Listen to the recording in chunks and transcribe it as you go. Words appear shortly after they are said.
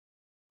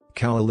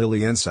Calla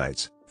Lily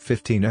Insights,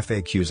 15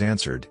 FAQs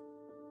answered.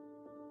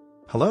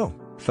 Hello,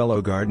 fellow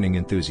gardening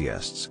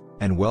enthusiasts,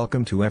 and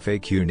welcome to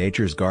FAQ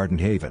Nature's Garden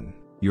Haven,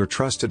 your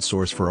trusted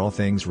source for all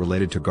things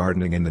related to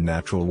gardening in the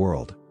natural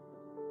world.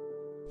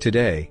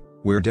 Today,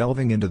 we're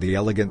delving into the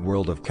elegant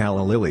world of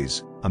calla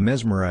lilies, a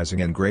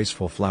mesmerizing and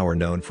graceful flower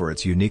known for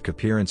its unique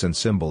appearance and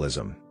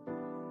symbolism.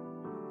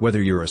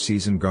 Whether you're a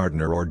seasoned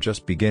gardener or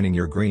just beginning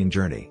your green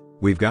journey,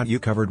 we've got you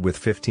covered with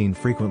 15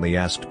 frequently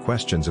asked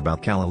questions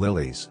about calla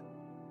lilies.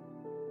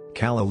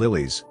 Calla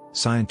lilies,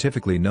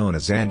 scientifically known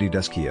as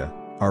Zandideschia,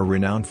 are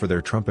renowned for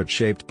their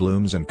trumpet-shaped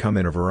blooms and come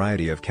in a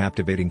variety of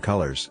captivating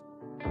colors.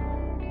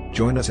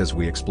 Join us as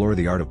we explore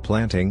the art of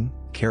planting,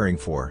 caring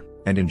for,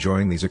 and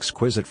enjoying these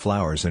exquisite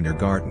flowers in your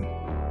garden.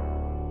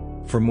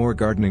 For more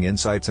gardening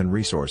insights and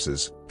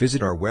resources,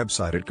 visit our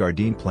website at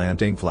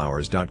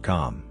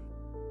gardenplantingflowers.com.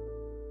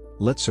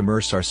 Let's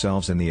immerse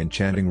ourselves in the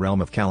enchanting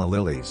realm of calla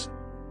lilies.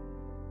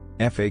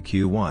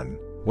 FAQ 1.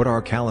 What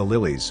are calla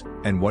lilies,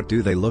 and what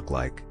do they look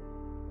like?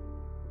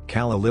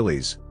 Calla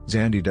lilies,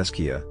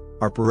 Zandideschia,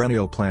 are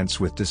perennial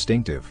plants with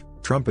distinctive,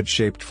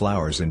 trumpet-shaped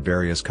flowers in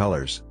various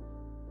colors.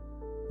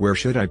 Where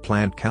should I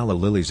plant calla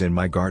lilies in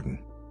my garden?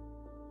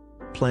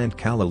 Plant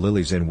calla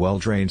lilies in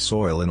well-drained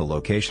soil in a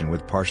location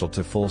with partial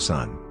to full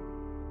sun.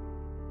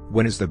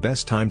 When is the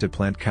best time to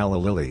plant calla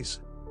lilies?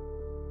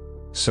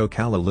 Sow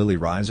calla lily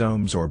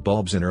rhizomes or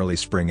bulbs in early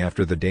spring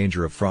after the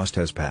danger of frost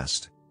has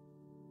passed.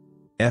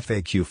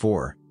 FAQ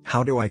 4.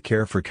 How do I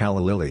care for calla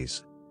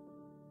lilies?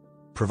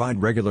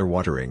 Provide regular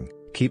watering,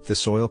 keep the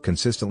soil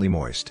consistently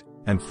moist,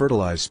 and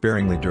fertilize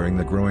sparingly during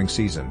the growing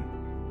season.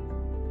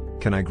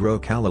 Can I grow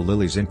calla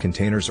lilies in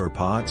containers or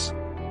pots?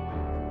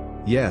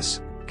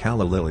 Yes,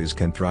 calla lilies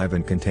can thrive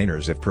in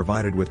containers if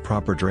provided with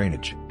proper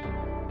drainage.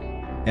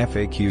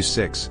 FAQ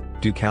 6.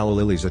 Do calla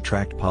lilies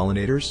attract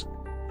pollinators?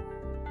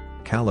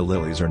 Calla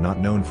lilies are not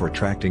known for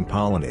attracting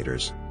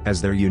pollinators,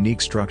 as their unique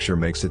structure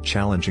makes it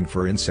challenging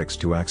for insects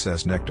to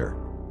access nectar.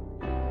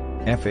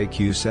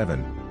 FAQ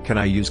 7. Can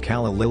I use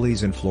calla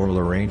lilies in floral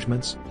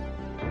arrangements?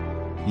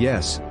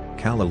 Yes,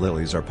 calla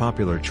lilies are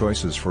popular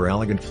choices for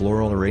elegant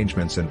floral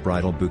arrangements and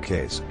bridal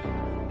bouquets.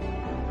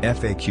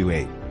 FAQ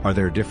 8. Are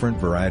there different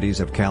varieties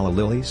of calla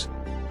lilies?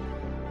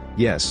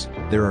 Yes,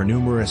 there are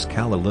numerous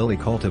calla lily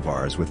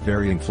cultivars with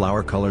varying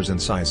flower colors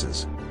and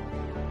sizes.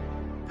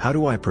 How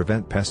do I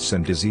prevent pests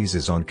and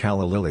diseases on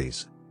calla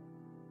lilies?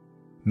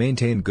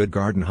 Maintain good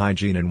garden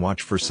hygiene and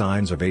watch for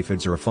signs of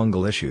aphids or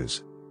fungal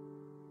issues.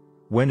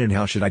 When and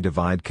how should I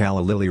divide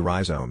calla lily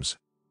rhizomes?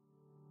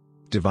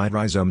 Divide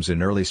rhizomes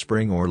in early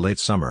spring or late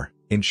summer,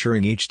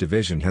 ensuring each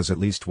division has at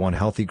least one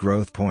healthy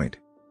growth point.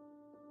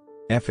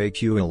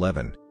 FAQ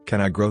 11. Can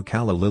I grow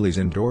calla lilies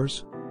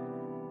indoors?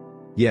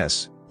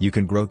 Yes, you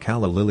can grow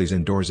calla lilies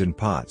indoors in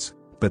pots,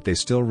 but they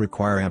still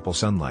require ample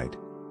sunlight.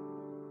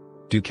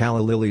 Do calla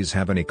lilies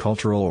have any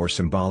cultural or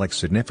symbolic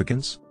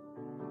significance?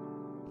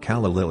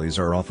 Calla lilies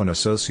are often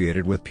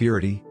associated with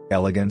purity,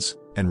 elegance,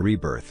 and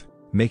rebirth,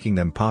 making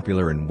them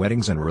popular in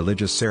weddings and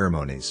religious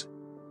ceremonies.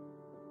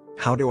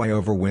 How do I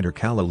overwinter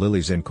calla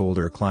lilies in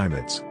colder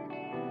climates?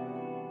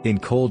 In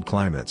cold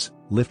climates,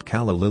 lift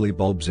calla lily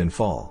bulbs in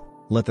fall,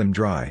 let them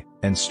dry,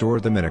 and store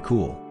them in a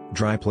cool,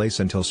 dry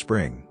place until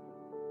spring.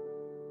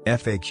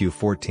 FAQ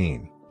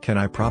 14. Can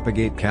I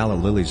propagate calla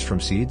lilies from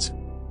seeds?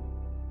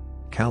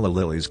 Calla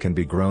lilies can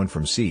be grown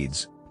from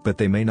seeds, but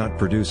they may not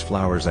produce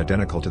flowers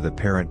identical to the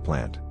parent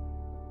plant.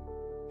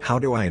 How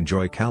do I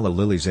enjoy calla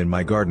lilies in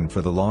my garden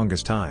for the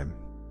longest time?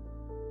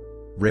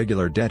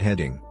 Regular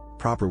deadheading,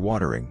 proper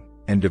watering,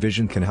 and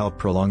division can help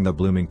prolong the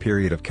blooming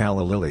period of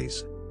calla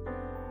lilies.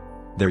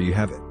 There you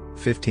have it,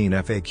 15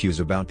 FAQs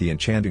about the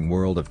enchanting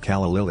world of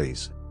calla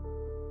lilies.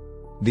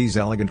 These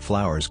elegant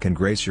flowers can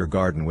grace your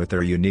garden with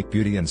their unique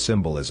beauty and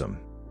symbolism.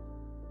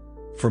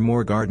 For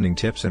more gardening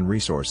tips and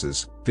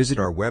resources, visit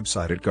our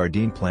website at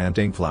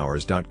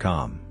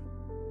gardenplantingflowers.com.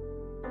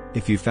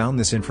 If you found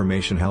this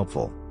information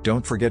helpful,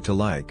 don't forget to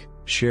like,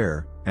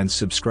 share, and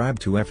subscribe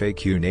to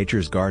FAQ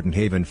Nature's Garden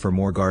Haven for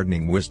more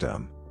gardening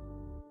wisdom.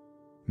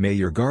 May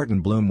your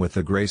garden bloom with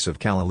the grace of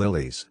calla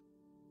lilies.